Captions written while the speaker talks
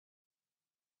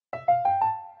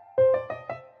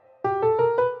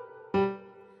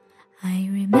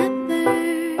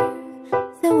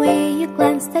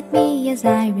glanced at me as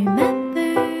I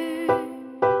remember.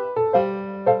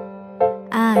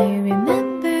 I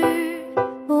remember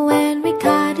when we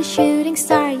caught a shooting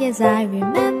star. Yes, I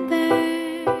remember.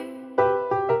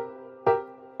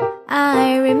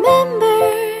 I remember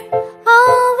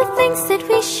all the things that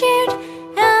we shared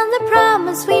and the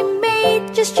promise we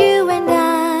made, just you and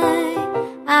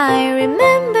I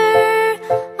remember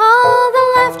all the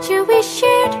laughter we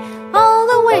shared, all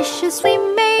the wishes we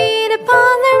made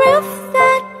upon the roof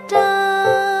that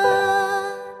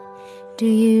dawn. Do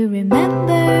you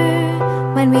remember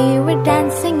when we were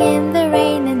dancing in the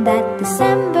rain in that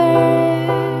December?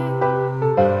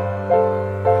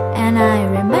 And I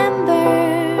remember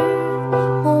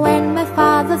when my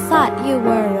father thought you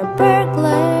were a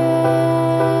burglar.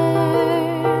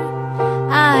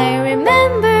 I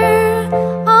remember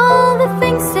all the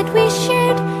things that we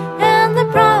shared and the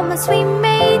promise we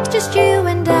made, just you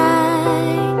and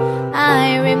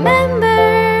I remember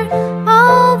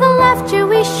all the laughter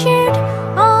we shared,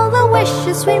 all the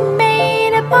wishes we made